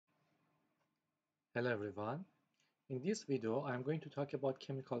Hello everyone. In this video, I am going to talk about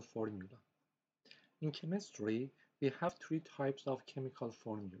chemical formula. In chemistry, we have three types of chemical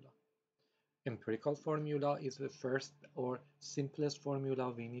formula. Empirical formula is the first or simplest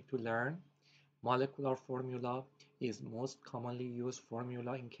formula we need to learn. Molecular formula is most commonly used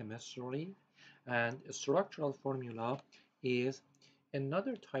formula in chemistry, and structural formula is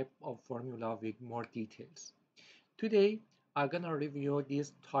another type of formula with more details. Today, I'm going to review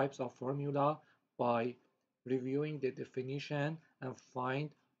these types of formula by reviewing the definition and find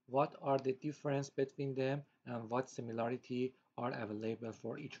what are the difference between them and what similarity are available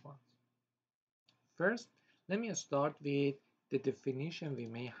for each one. First, let me start with the definition we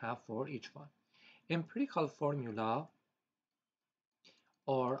may have for each one. Empirical formula,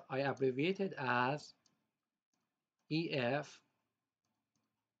 or I abbreviate it as EF,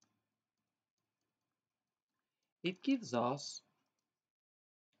 it gives us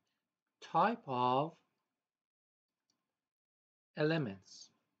type of elements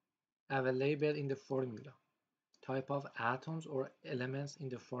available in the formula, type of atoms or elements in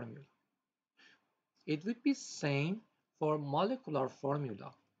the formula. It would be same for molecular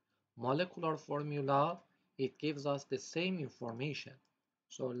formula. Molecular formula, it gives us the same information.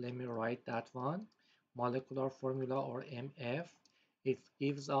 So let me write that one. Molecular formula, or MF, it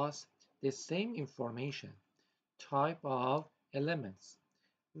gives us the same information, type of elements.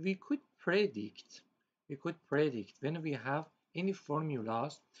 We could predict when we have any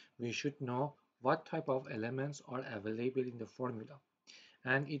formulas, we should know what type of elements are available in the formula.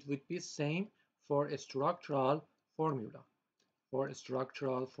 And it would be same for a structural formula.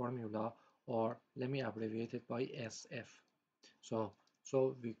 Or let me abbreviate it by SF. So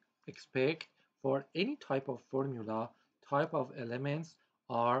we expect for any type of formula, type of elements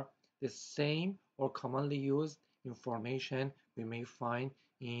are the same or commonly used information we may find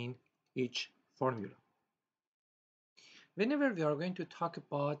in each formula. Whenever we are going to talk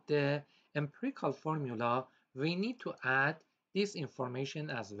about the empirical formula, we need to add this information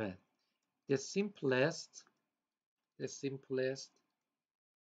as well. The simplest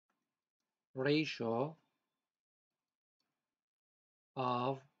ratio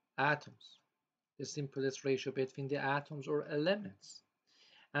of atoms, the simplest ratio between the atoms or elements.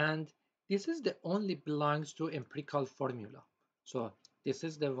 And this is the only belongs to empirical formula. So this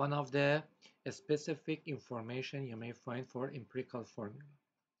is the one of the specific information you may find for empirical formula.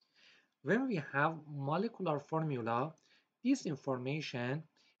 When we have molecular formula, this information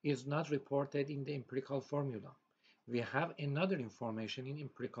is not reported in the empirical formula. We have another information in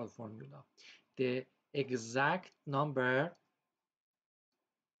empirical formula, the exact number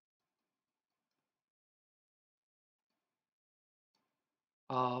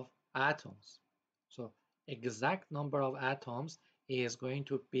of atoms. So exact number of atoms is going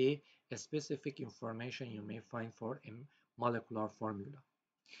to be a specific information you may find for a molecular formula.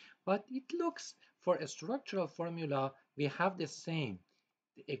 But it looks for a structural formula, we have the same.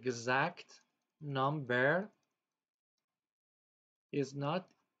 The exact number is not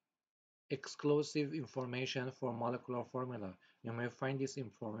exclusive information for molecular formula. You may find this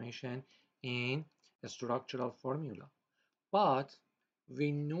information in a structural formula. But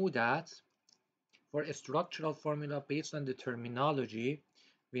we knew that for a structural formula based on the terminology,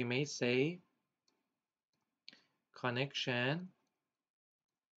 we may say connection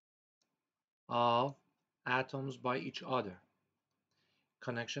of atoms by each other,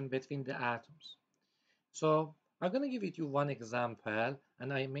 connection between the atoms. So I'm going to give you one example,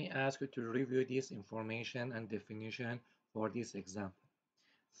 and I may ask you to review this information and definition for this example.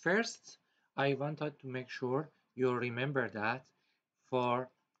 First, I wanted to make sure you remember that for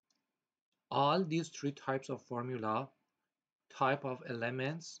all these three types of formula, type of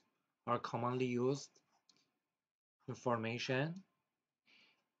elements are commonly used information.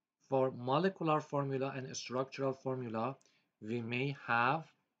 For molecular formula and structural formula, we may have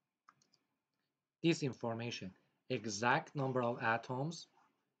this information. Exact number of atoms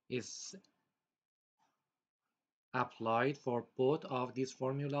is applied for both of these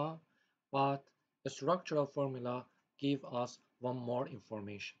formula, but a structural formula give us one more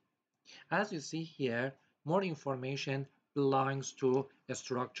information. As you see here, more information belongs to a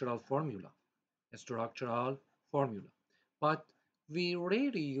structural formula. But we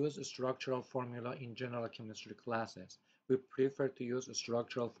rarely use a structural formula in general chemistry classes. We prefer to use a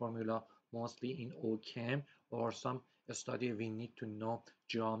structural formula mostly in OChem or some study we need to know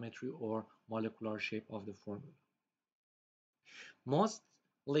geometry or molecular shape of the formula.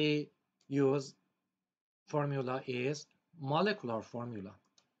 Mostly used formula is molecular formula,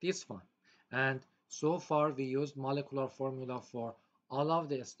 this one. And so far we used molecular formula for all of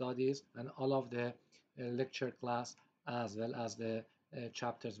the studies and all of the lecture class as well as the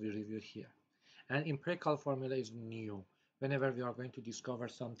chapters we reviewed here. And empirical formula is new. Whenever we are going to discover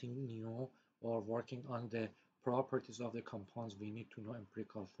something new or working on the properties of the compounds, we need to know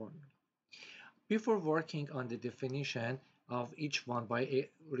empirical formula. Before working on the definition of each one by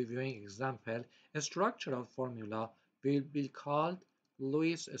reviewing example, a structural formula will be called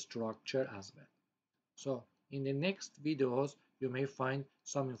Lewis structure as well. So in the next videos, you may find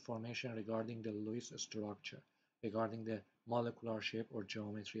some information regarding the Lewis structure, regarding the molecular shape or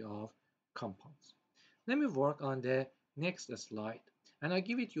geometry of compounds. Let me work on the next slide, and I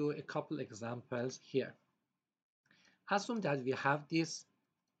give it you a couple examples here. Assume that we have this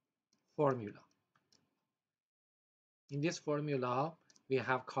formula. In this formula, we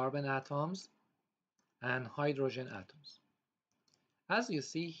have carbon atoms and hydrogen atoms. As you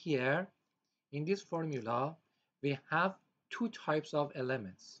see here, in this formula, we have two types of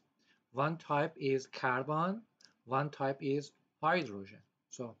elements. One type is carbon, one type is hydrogen.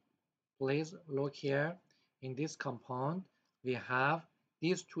 So please look here. In this compound, we have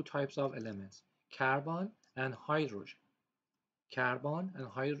these two types of elements, carbon and hydrogen. Carbon and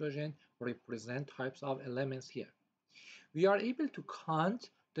hydrogen represent types of elements here. We are able to count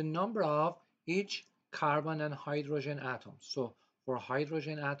the number of each carbon and hydrogen atoms. So for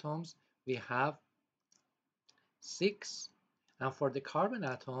hydrogen atoms, we have 6, and for the carbon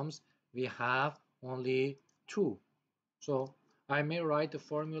atoms, we have only 2. So I may write the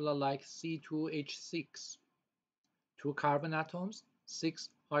formula like C2H6, 2 carbon atoms, 6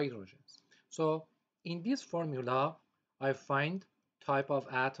 hydrogens. So in this formula, I find type of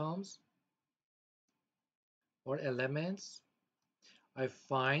atoms or elements. I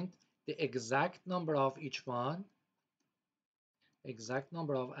find the exact number of each one, exact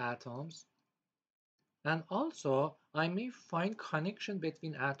number of atoms, and also I may find connection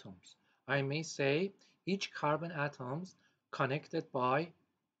between atoms. I may say each carbon atoms connected by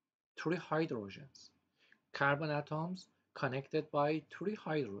 3 hydrogens. Carbon atoms connected by 3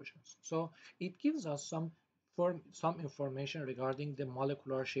 hydrogens. So it gives us some information regarding the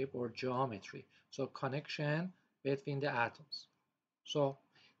molecular shape or geometry. So connection between the atoms. So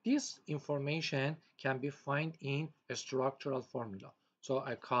this information can be found in a structural formula. So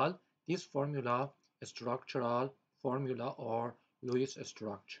I call this formula a structural formula or Lewis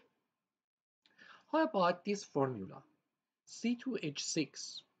structure. How about this formula?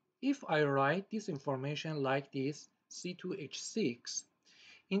 C2H6. If I write this information like this, C2H6,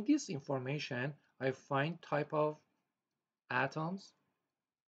 in this information I find type of atoms,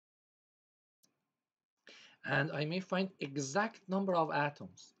 and I may find exact number of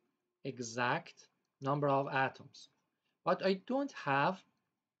atoms, exact number of atoms. But I don't have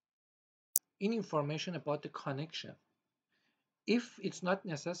any information about the connection. If it's not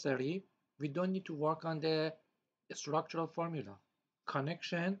necessary, we don't need to work on the structural formula.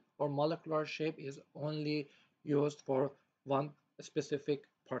 Connection or molecular shape is only used for one specific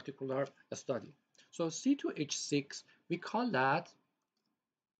particular study. So C2H6, we call that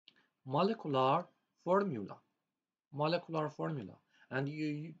molecular formula. Molecular formula. And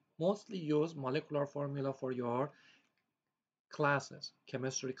you mostly use molecular formula for your classes,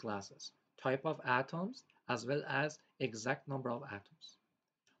 chemistry classes, type of atoms, as well as exact number of atoms.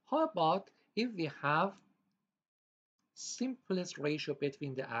 How about if we have simplest ratio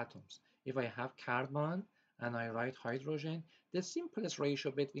between the atoms? If I have carbon and I write hydrogen, the simplest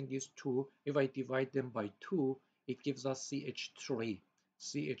ratio between these two, if I divide them by 2, it gives us CH3.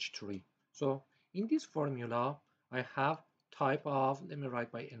 CH3. So in this formula, I have type of, let me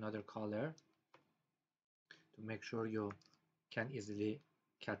write by another color to make sure you can easily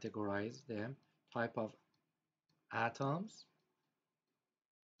categorize them, type of atoms,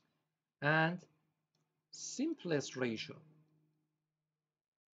 and simplest ratio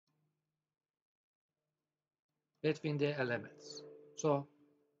between the elements. So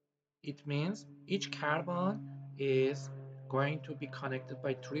it means each carbon is going to be connected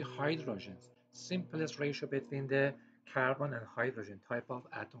by 3 hydrogens. Simplest ratio between the carbon and hydrogen type of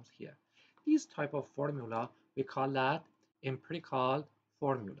atoms here. This type of formula, we call that empirical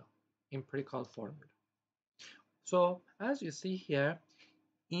formula. Empirical formula. So as you see here,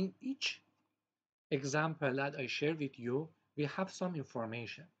 in each example that I share with you, we have some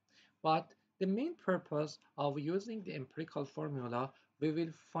information. But the main purpose of using the empirical formula, we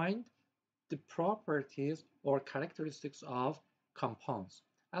will find the properties or characteristics of compounds.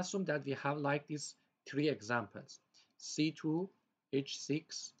 Assume that we have like these 3 examples,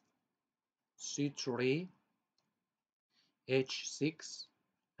 C2H6, C3H6,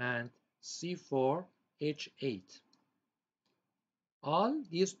 and C4H8. All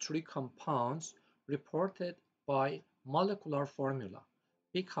these three compounds reported by molecular formula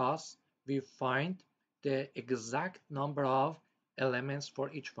because we find the exact number of elements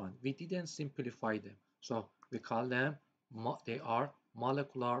for each one. We didn't simplify them. So we call them, they are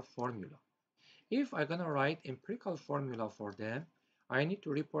molecular formula. If I'm going to write empirical formula for them, I need to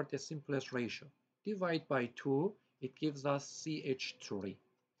report the simplest ratio. Divide by 2, it gives us CH3.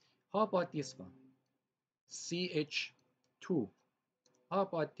 How about this one? CH2. How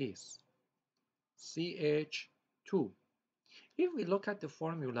about this? CH2. If we look at the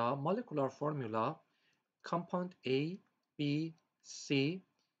formula, molecular formula, compound A, B, C,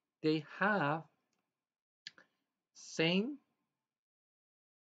 they have same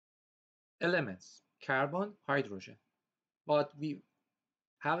elements, carbon, hydrogen, but we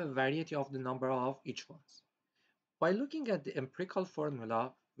have a variety of the number of each ones. By looking at the empirical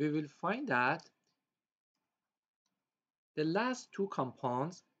formula, we will find that the last two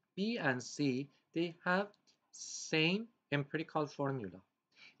compounds, B and C, they have same empirical formula.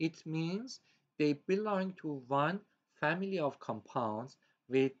 It means they belong to one family of compounds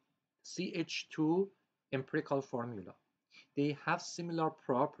with CH2 empirical formula. They have similar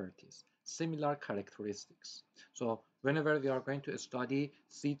properties, similar characteristics. So whenever we are going to study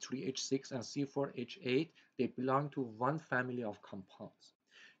C3H6 and C4H8, they belong to one family of compounds.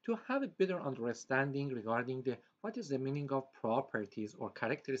 To have a better understanding regarding what is the meaning of properties or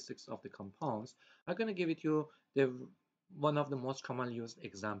characteristics of the compounds, I'm going to give it you one of the most commonly used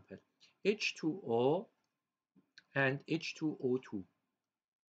example, H2O and H2O2.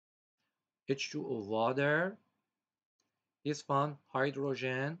 H2O water, this one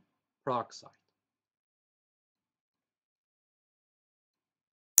hydrogen peroxide.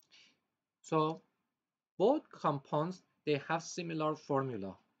 So both compounds, they have similar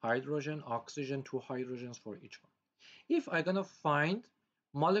formula, hydrogen, oxygen, two hydrogens for each one. If I'm gonna find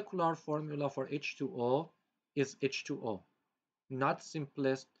molecular formula for H2O is H2O, not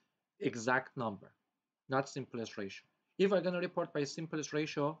simplest exact number, not simplest ratio. If I'm gonna report by simplest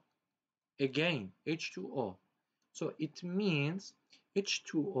ratio, again H2O. So it means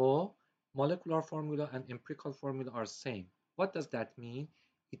H2O molecular formula and empirical formula are same. What does that mean?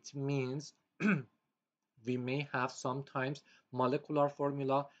 It means we may have sometimes molecular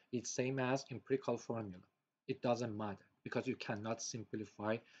formula is same as empirical formula. It doesn't matter because you cannot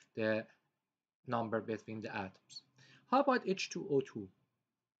simplify the number between the atoms. How about H2O2?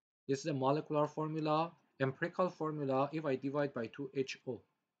 This is a molecular formula, empirical formula if I divide by 2HO.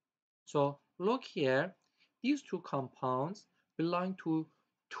 So look here, these two compounds belong to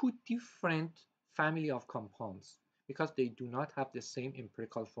two different family of compounds because they do not have the same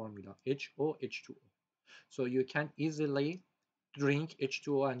empirical formula, HO, H2O. So you can easily drink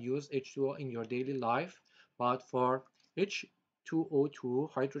H2O and use H2O in your daily life, but for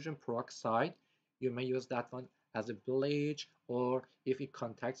H2O2, hydrogen peroxide, you may use that one as a bleach, or if it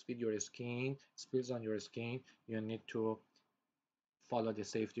contacts with your skin, spills on your skin, you need to follow the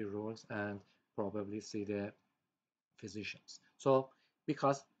safety rules and probably see the physicians. So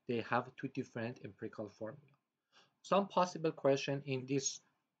because they have two different empirical formula. Some possible question in this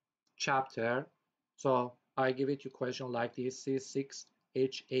chapter. So I give it you question like this,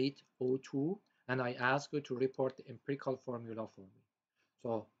 C6H8O2, and I ask you to report the empirical formula for me.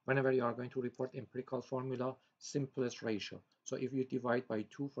 So whenever you are going to report empirical formula, simplest ratio. So if you divide by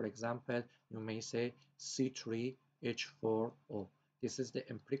 2, for example, you may say C3H4O. This is the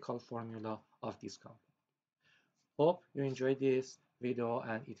empirical formula of this compound. Hope you enjoyed this video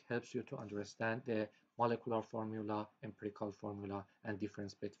and it helps you to understand the molecular formula, empirical formula, and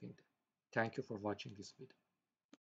difference between them. Thank you for watching this video.